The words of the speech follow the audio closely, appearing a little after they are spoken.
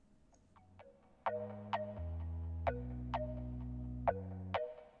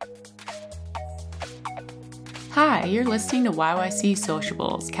Hi, you're listening to YYC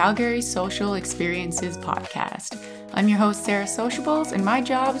Sociables, Calgary's social experiences podcast. I'm your host, Sarah Sociables, and my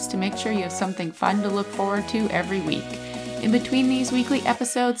job is to make sure you have something fun to look forward to every week. In between these weekly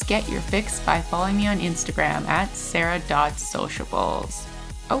episodes, get your fix by following me on Instagram at sarah.sociables.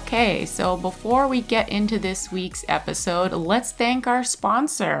 Okay, so before we get into this week's episode, let's thank our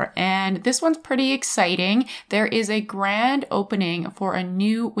sponsor. And this one's pretty exciting. There is a grand opening for a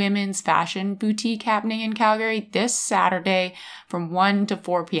new women's fashion boutique happening in Calgary this Saturday from 1 to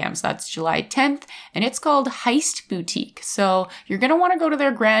 4 p.m. So that's July 10th, and it's called Heist Boutique. So you're going to want to go to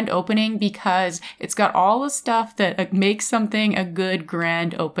their grand opening because it's got all the stuff that makes something a good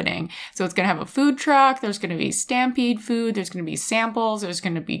grand opening. So it's going to have a food truck, there's going to be Stampede food, there's going to be samples, there's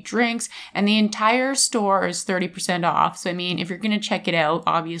going to be drinks, and the entire store is 30% off. So I mean, if you're going to check it out,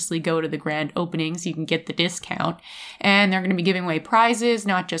 obviously go to the grand opening so you can get the discount. And they're going to be giving away prizes,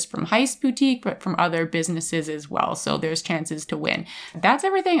 not just from Heist Boutique, but from other businesses as well. So there's chances to win. That's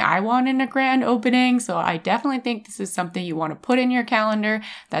everything I want in a grand opening. So I definitely think this is something you want to put in your calendar.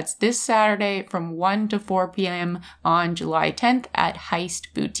 That's this Saturday from 1 to 4 p.m. on July 10th at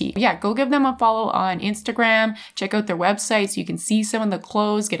Heist Boutique. Yeah, go give them a follow on Instagram. Check out their website so you can see some of the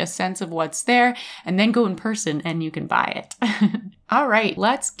clothes, get a sense of what's there, and then go in person and you can buy it. All right,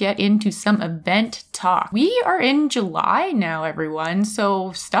 let's get into some event talk. We are in July now, everyone,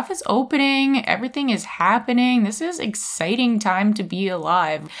 so stuff is opening, everything is happening. This is exciting time to be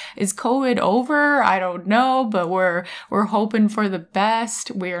alive. Is COVID over? I don't know, but we're hoping for the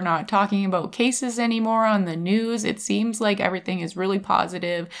best. We're not talking about cases anymore on the news. It seems like everything is really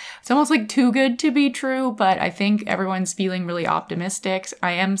positive. It's almost like too good to be true, but I think everyone's feeling really optimistic.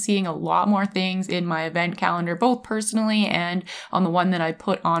 I am seeing a lot more things in my event calendar, both personally and on the one that I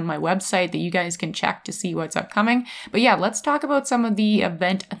put on my website that you guys can check to see what's upcoming. But yeah, let's talk about some of the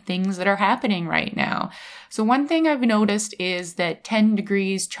event things that are happening right now. So one thing I've noticed is that 10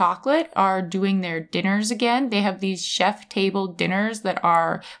 Degrees Chocolate are doing their dinners again. They have these chef table dinners that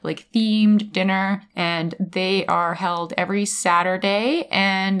are like themed dinner, and they are held every Saturday,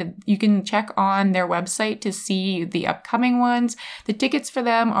 and you can check on their website to see the upcoming ones. The tickets for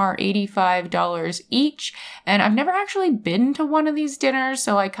them are $85 each, and I've never actually been to one of these dinners,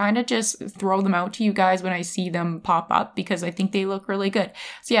 so I kind of just throw them out to you guys when I see them pop up because I think they look really good.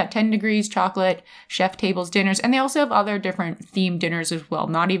 So yeah, 10 Degrees Chocolate, chef table dinners, and they also have other different themed dinners as well,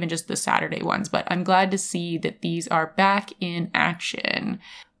 not even just the Saturday ones, but I'm glad to see that these are back in action.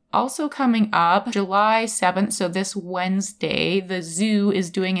 Also coming up, July 7th, so this Wednesday, the zoo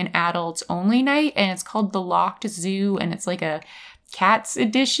is doing an adults only night, and it's called The Locked Zoo, and it's like a Cats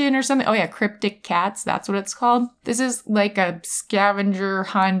edition or something. Oh yeah, Cryptic Cats, that's what it's called. This is like a scavenger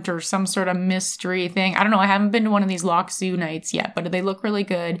hunt or some sort of mystery thing. I don't know, I haven't been to one of these locked zoo nights yet, but they look really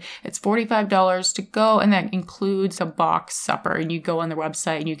good. It's $45 to go, and that includes a box supper. And you go on their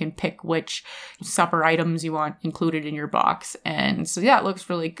website and you can pick which supper items you want included in your box. And so yeah, it looks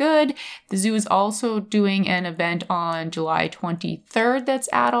really good. The zoo is also doing an event on July 23rd that's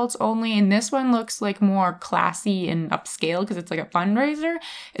adults only, and this one looks like more classy and upscale because it's like a fundraiser.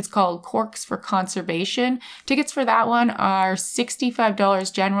 It's called Corks for Conservation. Tickets for that one are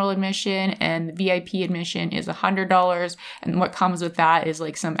 $65 general admission, and the VIP admission is $100. And what comes with that is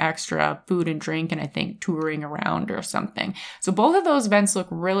like some extra food and drink, and I think touring around or something. So both of those events look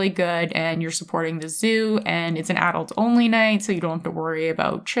really good, and you're supporting the zoo, and it's an adults only night, so you don't have to worry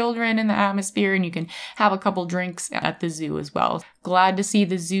about children in the atmosphere, and you can have a couple drinks at the zoo as well. Glad to see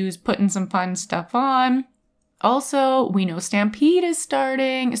the zoo's putting some fun stuff on. Also, we know Stampede is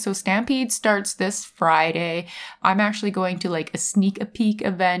starting. So Stampede starts this Friday. I'm actually going to like a sneak peek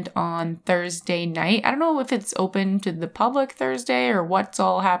event on Thursday night. I don't know if it's open to the public Thursday or what's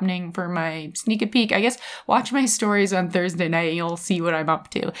all happening for my sneak peek. I guess watch my stories on Thursday night and you'll see what I'm up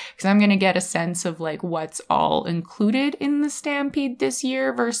to. Because I'm going to get a sense of like what's all included in the Stampede this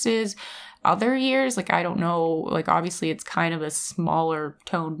year versus other years. Like, I don't know, like obviously it's kind of a smaller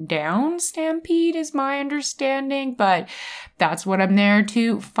toned down Stampede is my understanding, but that's what I'm there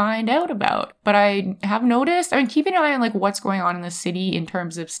to find out about. But I have noticed, I've been keeping an eye on like what's going on in the city in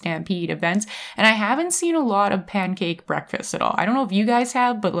terms of Stampede events, and I haven't seen a lot of pancake breakfast at all. I don't know if you guys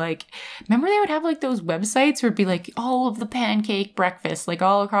have, but like, remember they would have like those websites where it'd be like all of the pancake breakfast, like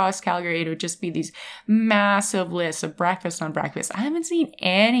all across Calgary, it would just be these massive lists of breakfast on breakfast. I haven't seen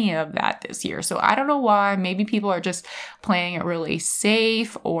any of that this year. So I don't know why. Maybe people are just playing it really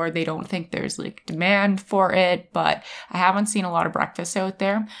safe, or they don't think there's like demand for it, but I haven't seen a lot of breakfast out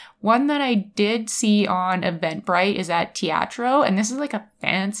there. One that I did see on Eventbrite is at Teatro, and this is like a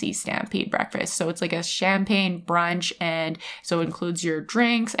fancy Stampede breakfast. So it's like a champagne brunch, and so it includes your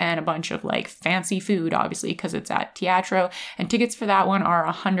drinks and a bunch of like fancy food, obviously, because it's at Teatro. And tickets for that one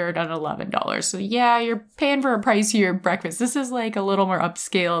are $111. So yeah, you're paying for a pricier breakfast. This is like a little more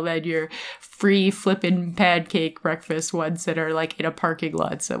upscale than your free flippin' pancake breakfast ones that are like in a parking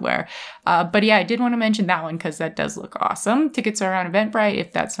lot somewhere. But yeah, I did want to mention that one because that does look awesome. Tickets are on Eventbrite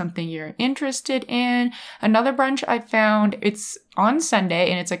if that's something you're interested in. Another brunch I found, it's on Sunday,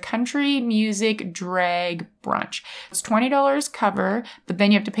 and it's a country music drag brunch. It's $20 cover, but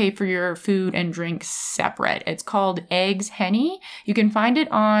then you have to pay for your food and drink separate. It's called Eggs Henny. You can find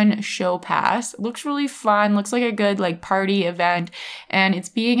it on Show Pass. It looks really fun, looks like a good like party event, and it's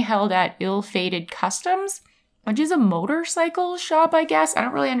being held at Ill Fated Customs, which is a motorcycle shop, I guess. I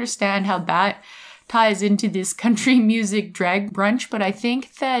don't really understand how that ties into this country music drag brunch, but I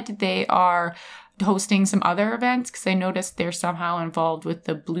think that they are hosting some other events because I noticed they're somehow involved with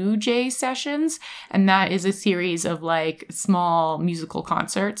the Blue Jay sessions, and that is a series of like small musical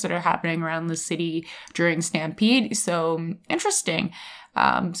concerts that are happening around the city during Stampede. So interesting.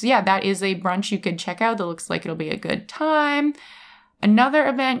 So yeah, that is a brunch you could check out. That looks like it'll be a good time. Another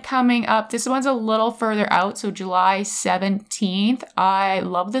event coming up, this one's a little further out, so July 17th. I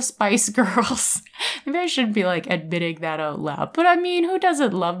love the Spice Girls. Maybe I shouldn't be like admitting that out loud, but I mean, who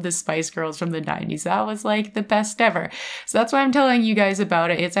doesn't love the Spice Girls from the 90s? That was like the best ever. So that's why I'm telling you guys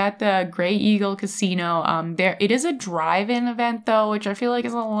about it. It's at the Grey Eagle Casino. It is a drive-in event though, which I feel like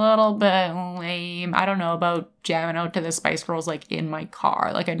is a little bit lame. I don't know about jamming out to the Spice Girls like in my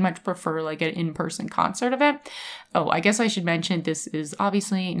car. Like I'd much prefer like an in-person concert event. Oh, I guess I should mention this is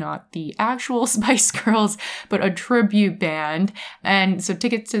obviously not the actual Spice Girls, but a tribute band. And so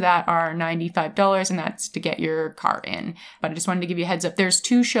tickets to that are $95, and that's to get your car in. But I just wanted to give you a heads up. There's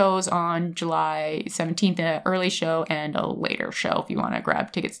 2 shows on July 17th, an early show and a later show. If you want to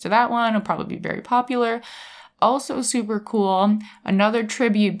grab tickets to that one, it'll probably be very popular. Also super cool, another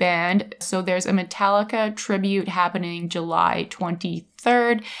tribute band. So there's a Metallica tribute happening July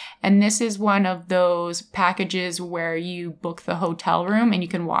 23rd. And this is one of those packages where you book the hotel room and you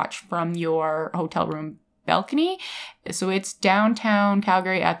can watch from your hotel room balcony. So it's downtown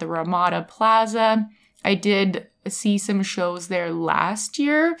Calgary at the Ramada Plaza. I did see some shows there last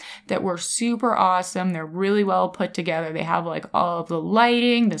year that were super awesome. They're really well put together. They have like all of the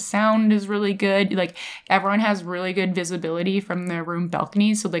lighting, the sound is really good. Like everyone has really good visibility from their room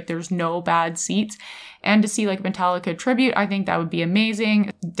balconies. So like there's no bad seats. And to see like Metallica tribute, I think that would be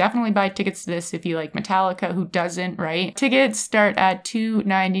amazing. Definitely buy tickets to this if you like Metallica. Who doesn't, right? Tickets start at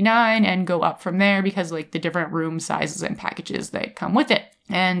 $2.99 and go up from there because like the different room sizes and packages that come with it.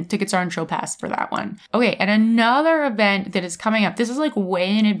 And tickets are on Show Pass for that one. Okay, and another event that is coming up. This is like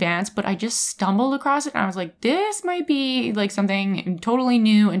way in advance, but I just stumbled across it and I was like, this might be like something totally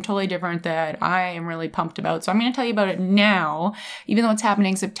new and totally different that I am really pumped about. So I'm going to tell you about it now, even though it's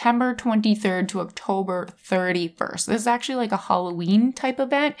happening September 23rd to October 31st. This is actually like a Halloween type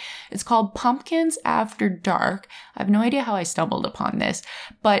event. It's called Pumpkins After Dark. I have no idea how I stumbled upon this,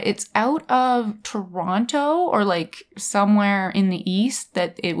 but it's out of Toronto or like somewhere in the east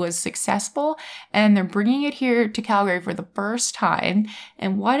that it was successful, and they're bringing it here to Calgary for the first time.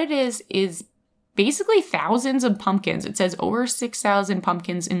 And what it is basically thousands of pumpkins. It says over 6,000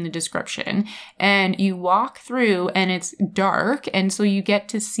 pumpkins in the description, and you walk through and it's dark, and so you get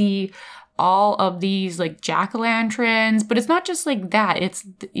to see all of these like jack-o'-lanterns, but it's not just like that.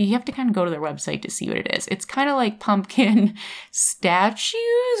 You have to kind of go to their website to see what it is. It's kind of like pumpkin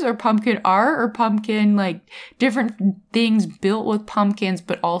statues or pumpkin art or pumpkin like different things built with pumpkins,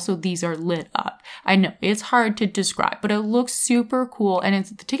 but also these are lit up. I know it's hard to describe, but it looks super cool, and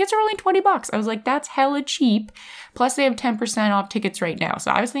the tickets are only $20. I was like, that's hella cheap. Plus they have 10% off tickets right now.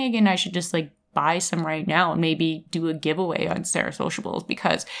 So I was thinking I should just like buy some right now and maybe do a giveaway on Sarah Sociables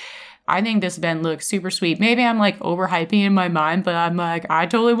because I think this event looks super sweet. Maybe I'm like overhyping in my mind, but I'm like, I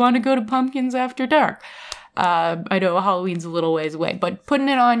totally want to go to Pumpkins After Dark. I know Halloween's a little ways away, but putting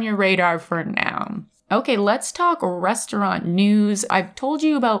it on your radar for now. Okay, let's talk restaurant news. I've told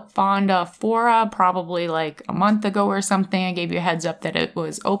you about Fonda Fora probably like a month ago or something. I gave you a heads up that it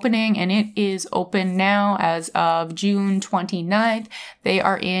was opening, and it is open now as of June 29th. They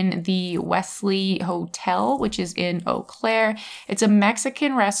are in the Wesley Hotel, which is in Eau Claire. It's a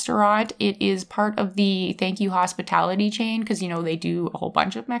Mexican restaurant. It is part of the Thank You Hospitality chain because, you know, they do a whole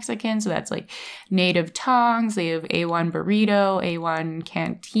bunch of Mexican. So that's like Native Tongues. They have A1 Burrito, A1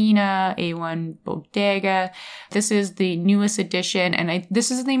 Cantina, A1 Bodega, bodega. This is the newest edition, and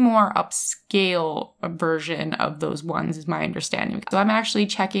this is the more upscale version of those ones, is my understanding. So I'm actually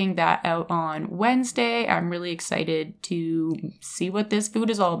checking that out on Wednesday. I'm really excited to see what this food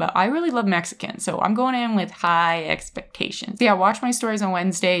is all about. I really love Mexican, so I'm going in with high expectations. Yeah, watch my stories on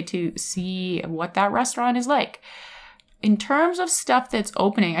Wednesday to see what that restaurant is like. In terms of stuff that's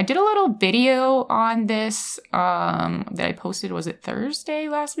opening, I did a little video on this that I posted, was it Thursday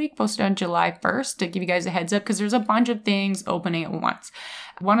last week? Posted on July 1st to give you guys a heads up because there's a bunch of things opening at once.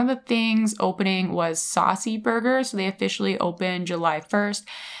 One of the things opening was Saucy Burger, so they officially opened July 1st.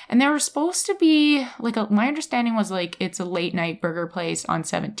 And they were supposed to be, my understanding was it's a late night burger place on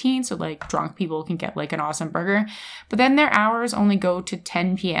 17, so drunk people can get an awesome burger. But then their hours only go to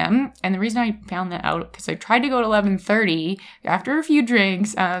 10 p.m. And the reason I found that out, because I tried to go to 11:30 after a few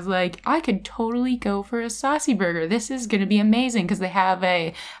drinks, I was like, I could totally go for a Saucy Burger. This is going to be amazing, because they have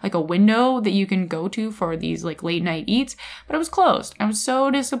a window that you can go to for these late night eats, but it was closed. I was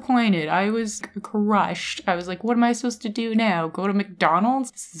so disappointed. I was crushed. I was like, what am I supposed to do now? Go to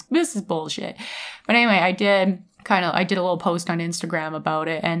McDonald's? This is bullshit. But anyway, I did a little post on Instagram about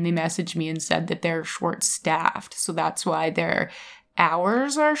it, and they messaged me and said that they're short staffed. So that's why their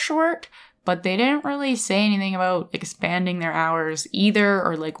hours are short, but they didn't really say anything about expanding their hours either,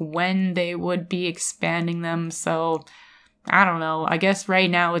 or when they would be expanding them. So I don't know. I guess right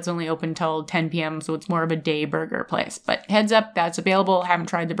now it's only open till 10 p.m., so it's more of a day burger place. But heads up, that's available. Haven't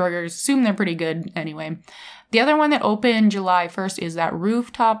tried the burgers. Assume they're pretty good anyway. The other one that opened July 1st is that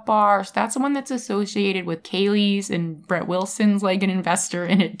rooftop bar. So that's the one that's associated with Kaylee's, and Brett Wilson's an investor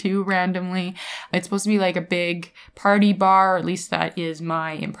in it too, randomly. It's supposed to be a big party bar, or at least that is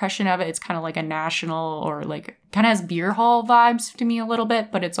my impression of it. It's kind of like a national, or kind of has beer hall vibes to me a little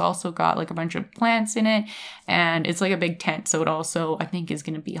bit, but it's also got a bunch of plants in it, and it's a big tent, so it also, I think, is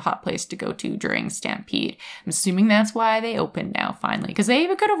going to be a hot place to go to during Stampede. I'm assuming that's why they opened now, finally, because they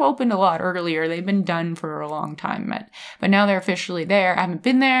even could have opened a lot earlier. They've been done for a long time, but now they're officially there. I haven't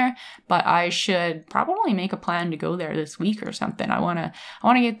been there, but I should probably make a plan to go there this week or something. I want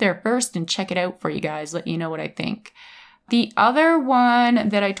to get there first and check it out for you guys, let you know what I think. The other one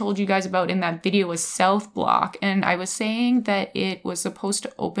that I told you guys about in that video was South Block, and I was saying that it was supposed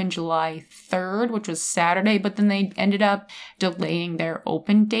to open July 3rd, which was Saturday, but then they ended up delaying their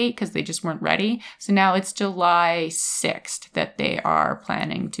open date because they just weren't ready. So now it's July 6th that they are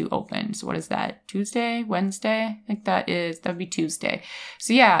planning to open. So what is that? Tuesday? Wednesday? I think that'd be Tuesday.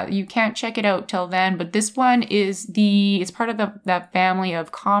 So yeah, you can't check it out till then, but this one it's part of that family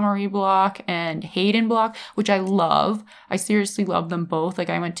of Comrie Block and Hayden Block, which I love. I seriously love them both.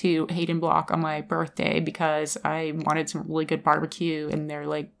 I went to Hayden Block on my birthday because I wanted some really good barbecue, and their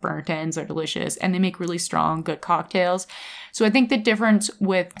burnt ends are delicious, and they make really strong, good cocktails. So I think the difference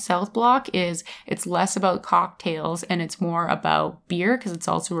with South Block is it's less about cocktails and it's more about beer, because it's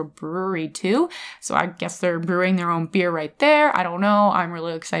also a brewery too. So I guess they're brewing their own beer right there. I don't know. I'm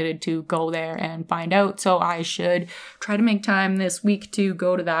really excited to go there and find out. So I should try to make time this week to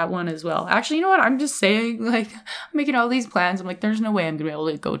go to that one as well. Actually, you know what? I'm just saying, I'm making all these plans. I'm there's no way I'm going to be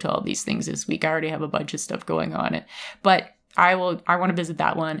able to go to all these things this week. I already have a bunch of stuff going on it. But I want to visit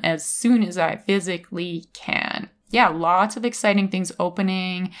that one as soon as I physically can. Yeah, lots of exciting things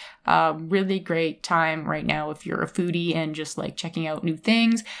opening. Really great time right now if you're a foodie and just checking out new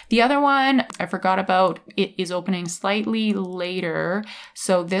things. The other one I forgot about, it is opening slightly later.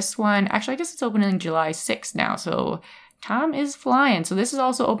 So this one, actually, I guess it's opening July 6th now. So Tom is flying. So this is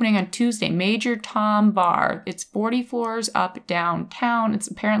also opening on Tuesday. Major Tom Bar. It's 40 floors up downtown. It's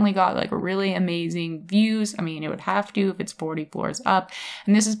apparently got really amazing views. I mean, it would have to if it's 40 floors up.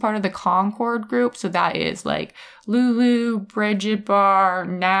 And this is part of the Concord group. So that is Lulu, Bridget Bar,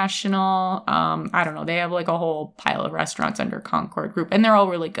 National. I don't know. They have a whole pile of restaurants under Concord group, and they're all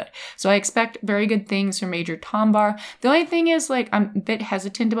really good. So I expect very good things from Major Tom Bar. The only thing is I'm a bit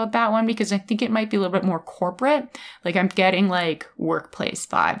hesitant about that one because I think it might be a little bit more corporate. I'm getting workplace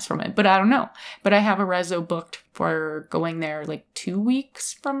vibes from it, but I don't know. But I have a reso booked for going there 2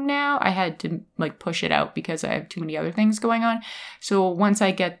 weeks from now. I had to push it out because I have too many other things going on. So once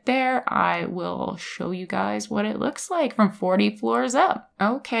I get there, I will show you guys what it looks like from 40 floors up.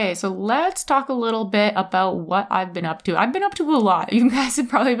 Okay, so let's talk a little bit about what I've been up to. I've been up to a lot. You guys have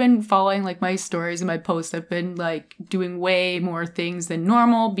probably been following my stories and my posts. I've been doing way more things than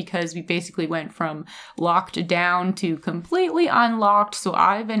normal because we basically went from locked down to completely unlocked. So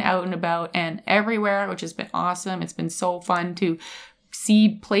I've been out and about and everywhere, which has been awesome. It's been so fun to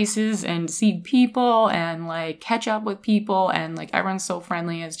see places and see people and like catch up with people, and like everyone's so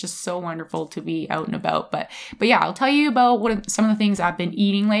friendly. It's just so wonderful to be out and about. But yeah, I'll tell you about some of the things I've been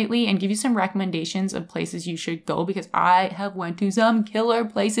eating lately and give you some recommendations of places you should go, because I have went to some killer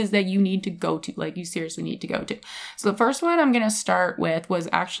places that you need to go to, like you seriously need to go to. So the first one I'm going to start with was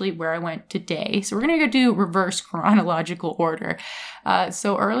actually where I went today. So we're going to go do reverse chronological order.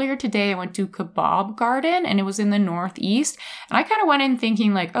 So earlier today I went to Kebab Garden, and it was in the Northeast, and I kind of went in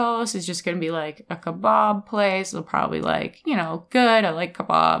thinking like, oh, this is just going to be like a kebab place. It'll probably like, good. I like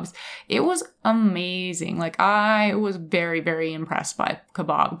kebabs. It was amazing. Like I was very, very impressed by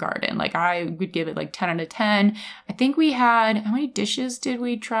Kebab Garden. Like I would give it like 10 out of 10. I think we had, how many dishes did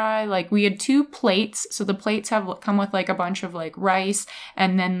we try? Like we had 2 plates. So the plates come with like a bunch of like rice,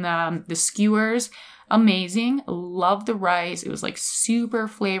 and then the skewers. Amazing. Love the rice. It was like super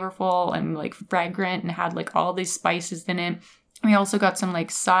flavorful and like fragrant and had like all these spices in it. We also got some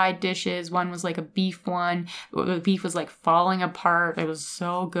like side dishes. One was like a beef one. The beef was like falling apart. It was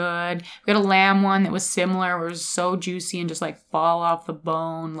so good. We got a lamb one that was similar. It was so juicy and just like fall off the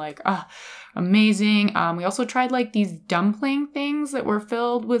bone. Like, amazing. We also tried like these dumpling things that were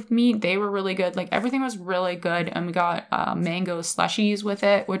filled with meat. They were really good. Like everything was really good. And we got mango slushies with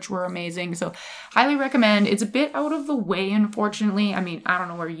it, which were amazing. So highly recommend. It's a bit out of the way, unfortunately. I mean, I don't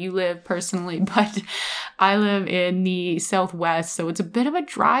know where you live personally, but I live in the Southwest. So it's a bit of a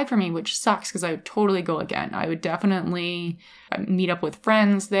drive for me, which sucks because I would totally go again. I would definitely meet up with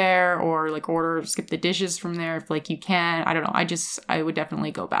friends there, or like skip the dishes from there if like you can. I don't know. I would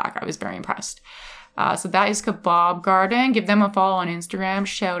definitely go back. I was very impressed. So that is Kebab Garden. Give them a follow on Instagram.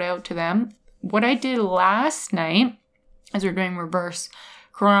 Shout out to them. What I did last night, as we're doing reverse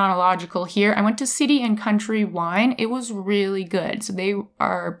chronological here, I went to City and Country Wine. It was really good. So they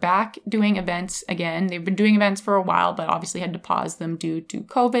are back doing events again. They've been doing events for a while, but obviously had to pause them due to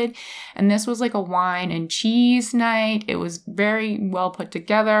COVID. And this was like a wine and cheese night. It was very well put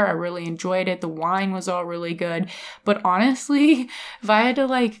together. I really enjoyed it. The wine was all really good. But honestly, if I had to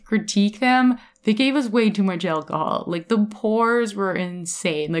like critique them, they gave us way too much alcohol. Like the pours were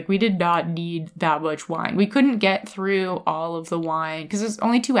insane. Like we did not need that much wine. We couldn't get through all of the wine because it's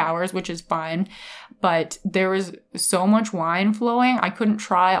only 2 hours, which is fine. But there was so much wine flowing. I couldn't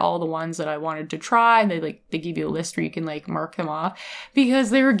try all the ones that I wanted to try. They give you a list where you can like mark them off because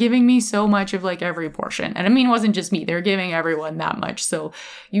they were giving me so much of like every portion. And I mean, it wasn't just me. They were giving everyone that much. So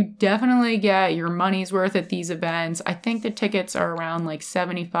you definitely get your money's worth at these events. I think the tickets are around like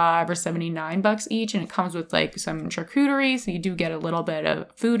 $75 or $79 each, and it comes with like some charcuterie, so you do get a little bit of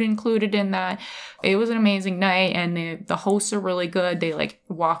food included in that. It was an amazing night, and the hosts are really good. They like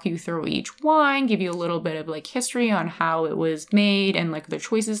walk you through each wine, give you a little bit of like history on how it was made and like the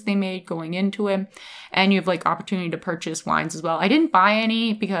choices they made going into it, and you have like opportunity to purchase wines as well. I didn't buy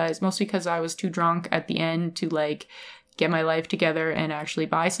any mostly because I was too drunk at the end to like get my life together and actually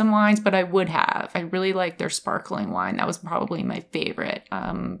buy some wines, but I would have. I really liked their sparkling wine. That was probably my favorite.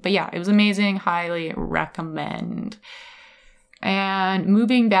 But yeah, it was amazing. Highly recommend. And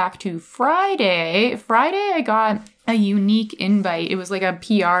moving back to Friday I got a unique invite. It was like a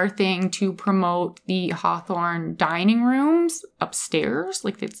PR thing to promote the Hawthorne dining rooms upstairs.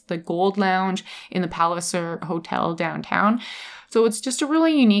 Like it's the Gold Lounge in the Palliser Hotel downtown. So it's just a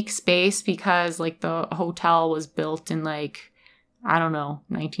really unique space because like the hotel was built in like, I don't know,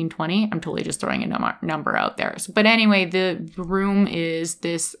 1920. I'm totally just throwing a number out there. But anyway, the room is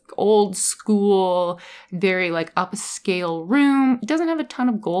this old school, very like upscale room. It doesn't have a ton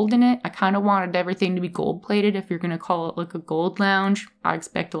of gold in it. I kind of wanted everything to be gold plated if you're going to call it like a gold lounge. I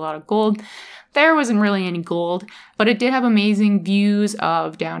expect a lot of gold. There wasn't really any gold, but it did have amazing views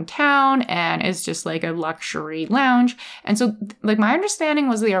of downtown, and it's just like a luxury lounge. And so like my understanding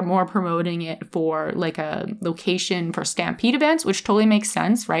was they are more promoting it for like a location for Stampede events, which totally makes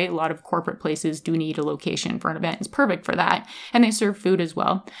sense, right? A lot of corporate places do need a location for an event. It's perfect for that. And they serve food as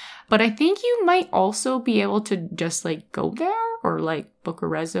well. But I think you might also be able to just like go there or like book a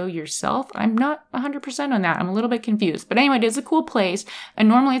reso yourself. I'm not 100% on that. I'm a little bit confused. But anyway, it is a cool place. And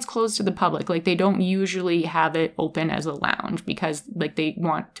normally it's closed to the public. Like they don't usually have it open as a lounge because like they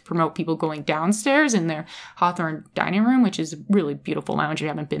want to promote people going downstairs in their Hawthorne dining room, which is a really beautiful lounge. If you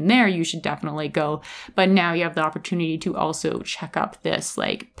haven't been there, you should definitely go. But now you have the opportunity to also check up this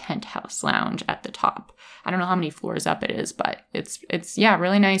like penthouse lounge at the top. I don't know how many floors up it is, but it's yeah,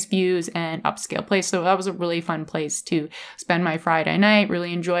 really nice views and upscale place. So that was a really fun place to spend my Friday night.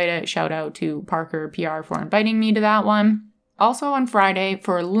 Really enjoyed it. Shout out to Parker PR for inviting me to that one. Also on Friday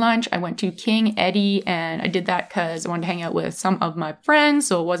for lunch, I went to King Eddie, and I did that because I wanted to hang out with some of my friends,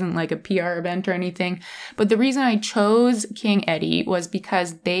 so it wasn't like a PR event or anything. But the reason I chose King Eddie was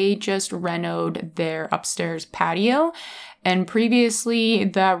because they just renoed their upstairs patio. And previously,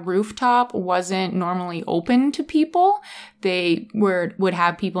 the rooftop wasn't normally open to people. They would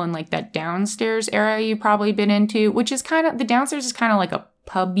have people in like that downstairs area you've probably been into, which is the downstairs is kind of like a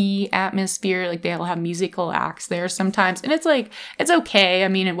pubby atmosphere. Like they'll have musical acts there sometimes. And it's okay. I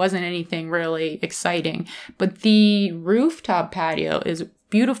mean, it wasn't anything really exciting. But the rooftop patio is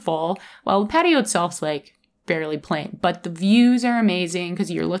beautiful. Well, the patio itself's like fairly plain, but the views are amazing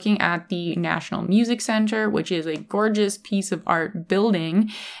because you're looking at the National Music Center, which is a gorgeous piece of art building,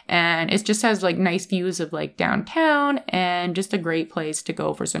 and it just has like nice views of like downtown and just a great place to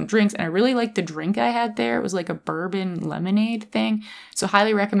go for some drinks. And I really liked the drink I had there. It was like a bourbon lemonade thing, so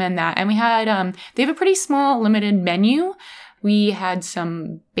highly recommend that. And we had they have a pretty small limited menu. We had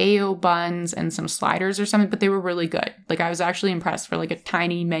some Bayo buns and some sliders or something, but they were really good. Like I was actually impressed for like a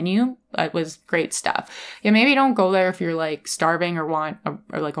tiny menu. It was great stuff. Yeah, maybe don't go there if you're like starving or want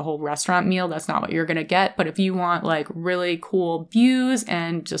like a whole restaurant meal. That's not what you're going to get. But if you want like really cool views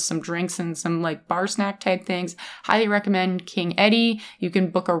and just some drinks and some like bar snack type things, highly recommend King Eddie. You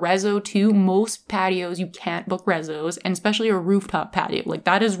can book a reso too. Most patios you can't book resos, and especially a rooftop patio. Like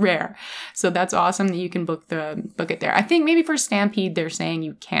that is rare. So that's awesome that you can book it there. I think maybe for Stampede they're saying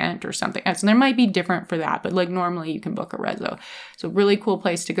you can't or something. So there might be different for that, but like normally you can book a reso. So really cool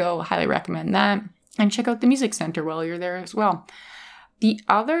place to go. Highly recommend that. And check out the music center while you're there as well. The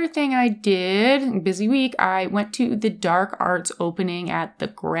other thing I did, busy week, I went to the Dark Arts opening at the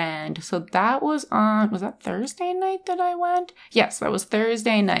Grand. So that was that Thursday night that I went? Yes, that was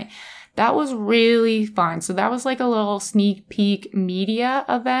Thursday night. That was really fun. So that was like a little sneak peek media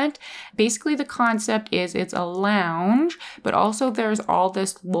event. Basically, the concept is it's a lounge, but also there's all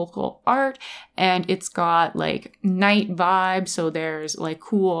this local art, and it's got like night vibes. So there's like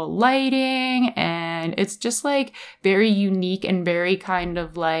cool lighting, and it's just like very unique and very kind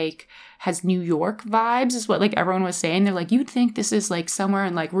of like has New York vibes is what like everyone was saying. They're like, you'd think this is like somewhere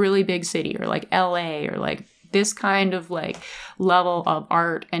in like really big city or like LA or like this kind of like level of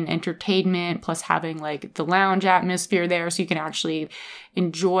art and entertainment, plus having like the lounge atmosphere there so you can actually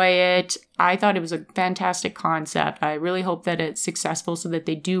enjoy it. I thought it was a fantastic concept. I really hope that it's successful so that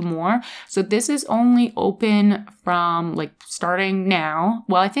they do more. So this is only open from like starting now.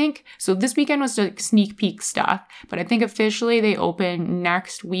 Well, I think, so this weekend was like sneak peek stuff, but I think officially they open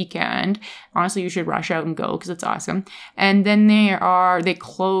next weekend. Honestly, you should rush out and go because it's awesome. And then they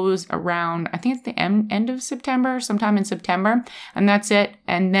close around, I think it's the end of September, sometime in September, and that's it.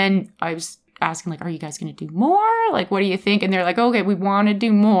 And then I was asking like, are you guys going to do more? Like, what do you think? And they're like, okay, we want to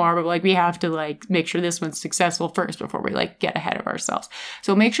do more, but like we have to like make sure this one's successful first before we like get ahead of ourselves.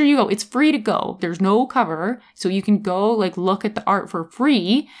 So make sure you go. It's free to go. There's no cover. So you can go like look at the art for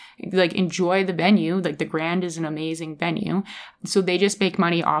free, like enjoy the venue. Like the Grand is an amazing venue. So they just make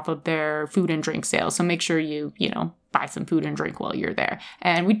money off of their food and drink sales. So make sure you buy some food and drink while you're there.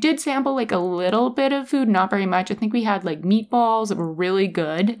 And we did sample like a little bit of food, not very much. I think we had like meatballs that were really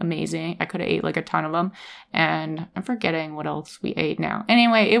good, amazing. I could have ate like a ton of them. And I'm forgetting what else we ate now.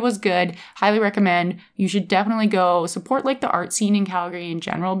 Anyway, it was good. Highly recommend. You should definitely go support like the art scene in Calgary in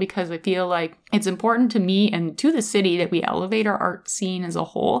general, because I feel like it's important to me and to the city that we elevate our art scene as a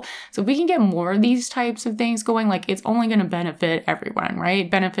whole. So if we can get more of these types of things going, like it's only going to benefit everyone, right?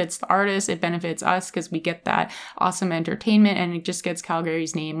 It benefits the artists, it benefits us because we get that awesome entertainment, and it just gets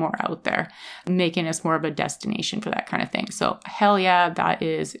Calgary's name more out there, making us more of a destination for that kind of thing. So hell yeah, that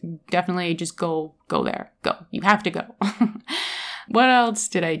is definitely just go there. Go. You have to go. What else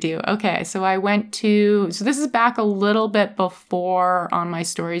did I do? Okay, so this is back a little bit before on my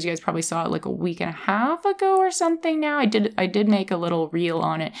stories. You guys probably saw it like a week and a half ago or something now. I did make a little reel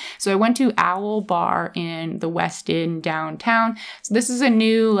on it. So I went to Owl Bar in the West End downtown. So this is a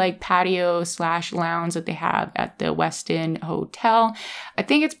new like patio / lounge that they have at the West End Hotel. I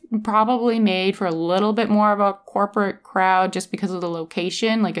think it's probably made for a little bit more of a corporate crowd just because of the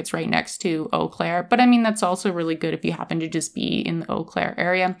location. Like it's right next to Eau Claire. But I mean, that's also really good if you happen to just be in the Eau Claire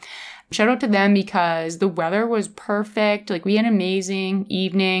area. Shout out to them because the weather was perfect. Like we had an amazing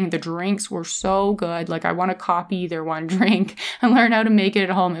evening. The drinks were so good. Like I want to copy their one drink and learn how to make it at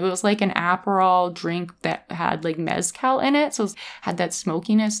home. It was like an Aperol drink that had like mezcal in it. So it had that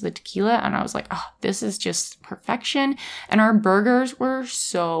smokiness, the tequila. And I was like, oh, this is just perfection. And our burgers were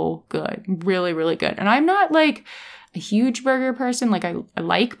so good. Really, really good. And I'm not like a huge burger person. Like I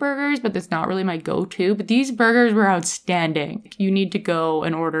like burgers, but that's not really my go-to. But these burgers were outstanding. You need to go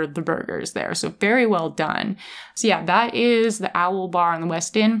and order the burgers there. So very well done. So yeah, that is the Owl Bar in the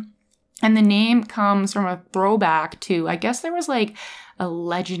West Inn. And the name comes from a throwback to, I guess there was like a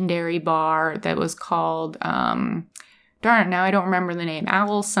legendary bar that was called, darn it, now I don't remember the name,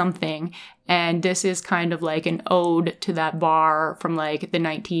 Owl something. And this is kind of like an ode to that bar from like the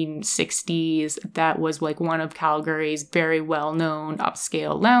 1960s. That was like one of Calgary's very well-known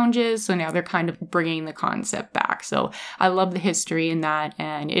upscale lounges. So now they're kind of bringing the concept back. So I love the history in that.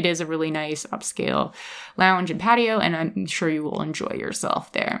 And it is a really nice upscale lounge and patio. And I'm sure you will enjoy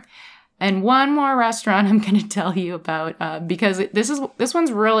yourself there. And one more restaurant I'm going to tell you about because this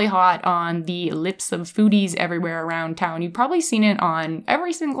one's really hot on the lips of foodies everywhere around town. You've probably seen it on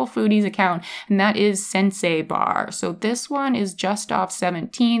every single foodie's account, and that is Sensei Bar. So this one is just off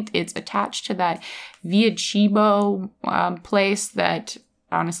 17th. It's attached to that Via Chibo place that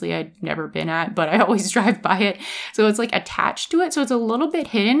honestly I'd never been at, but I always drive by it. So it's like attached to it. So it's a little bit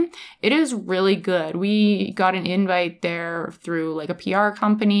hidden. It is really good. We got an invite there through like a PR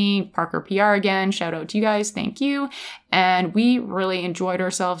company, Parker PR again. Shout out to you guys. Thank you. And we really enjoyed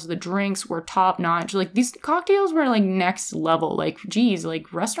ourselves. The drinks were top notch. Like these cocktails were like next level. Like, geez,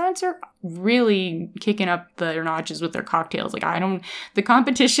 like restaurants are really kicking up their notches with their cocktails. Like the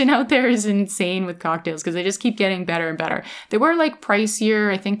competition out there is insane with cocktails because they just keep getting better and better. They were like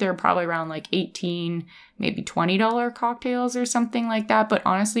pricier. I think they're probably around like $18, maybe $20 cocktails or something like that. But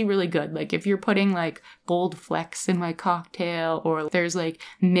honestly, really good. Like if you're putting like gold flecks in my cocktail or there's like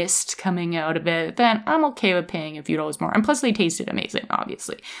mist coming out of it, then I'm okay with paying a few dollars more. And plus they tasted amazing,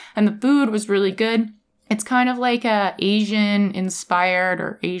 obviously. And the food was really good. It's kind of like a Asian inspired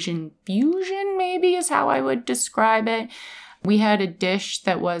or Asian fusion, maybe is how I would describe it. We had a dish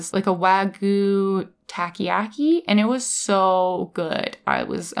that was like a Wagyu takoyaki, and it was so good. It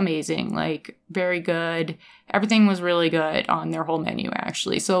was amazing, like very good. Everything was really good on their whole menu,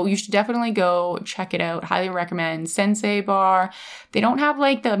 actually. So you should definitely go check it out. Highly recommend Sensei Bar. They don't have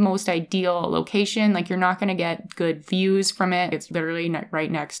like the most ideal location. Like you're not going to get good views from it. It's literally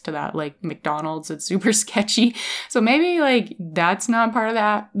right next to that like McDonald's. It's super sketchy. So maybe like that's not part of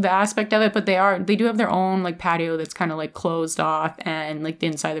the aspect of it, but they do have their own like patio that's kind of like closed off, and like the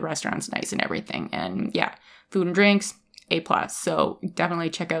inside of the restaurant's nice and everything. And yeah, food and drinks, A+. So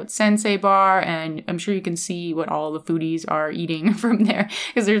definitely check out Sensei Bar, and I'm sure you can see what all the foodies are eating from there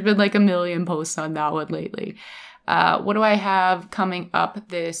because there's been like a million posts on that one lately. What do I have coming up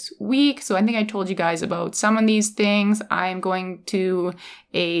this week? So I think I told you guys about some of these things. I'm going to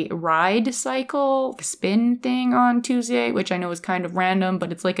a ride cycle spin thing on Tuesday, which I know is kind of random,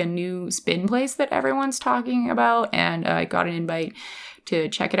 but it's like a new spin place that everyone's talking about, and I got an invite to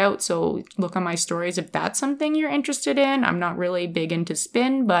check it out. So look on my stories if that's something you're interested in. I'm not really big into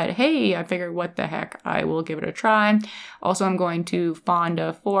spin, but hey, I figured what the heck, I will give it a try. Also, I'm going to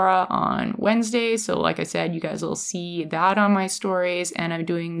Fonda Fora on Wednesday. So like I said, you guys will see that on my stories, and I'm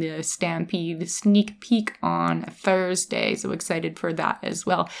doing the Stampede sneak peek on Thursday. So excited for that as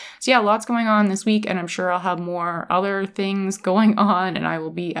well. So yeah, lots going on this week, and I'm sure I'll have more other things going on, and I will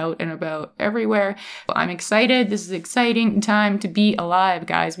be out and about everywhere. But I'm excited. This is an exciting time to be alive,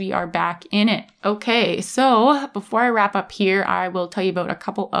 guys. We are back in it. Okay, so before I wrap up here, I will tell you about a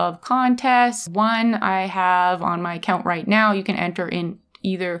couple of contests. One I have on my account right now. You can enter in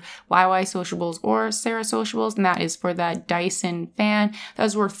either YY Sociables or Sarah Sociables, and that is for that Dyson fan. That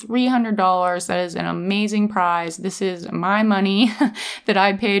is worth $300. That is an amazing prize. This is my money that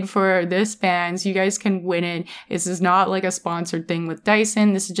I paid for this fan, so you guys can win it. This is not like a sponsored thing with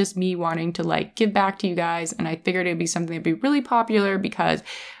Dyson. This is just me wanting to like give back to you guys, and I figured it'd be something that'd be really popular because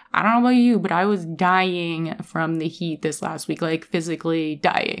I don't know about you, but I was dying from the heat this last week, like physically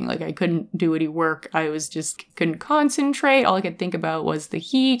dying. Like I couldn't do any work. I was just couldn't concentrate. All I could think about was the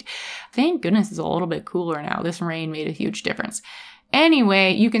heat. Thank goodness it's a little bit cooler now. This rain made a huge difference.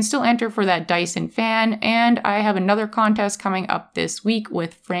 Anyway, you can still enter for that Dyson fan, and I have another contest coming up this week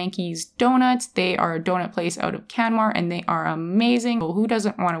with Frankie's Donuts. They are a donut place out of Canmore, and they are amazing. Well, who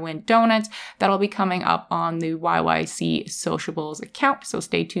doesn't want to win donuts? That'll be coming up on the YYC Sociables account, so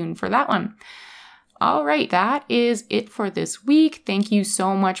stay tuned for that one. All right, that is it for this week. Thank you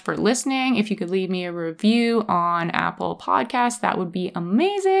so much for listening. If you could leave me a review on Apple Podcasts, that would be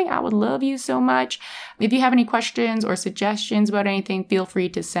amazing. I would love you so much. If you have any questions or suggestions about anything, feel free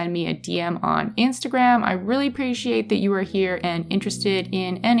to send me a DM on Instagram. I really appreciate that you are here and interested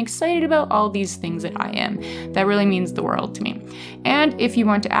in and excited about all these things that I am. That really means the world to me. And if you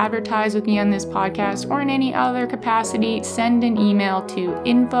want to advertise with me on this podcast or in any other capacity, send an email to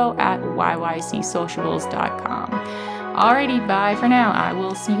info@yycsocial.com. Sociables.com. Alrighty, bye for now. I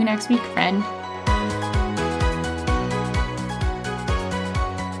will see you next week, friend.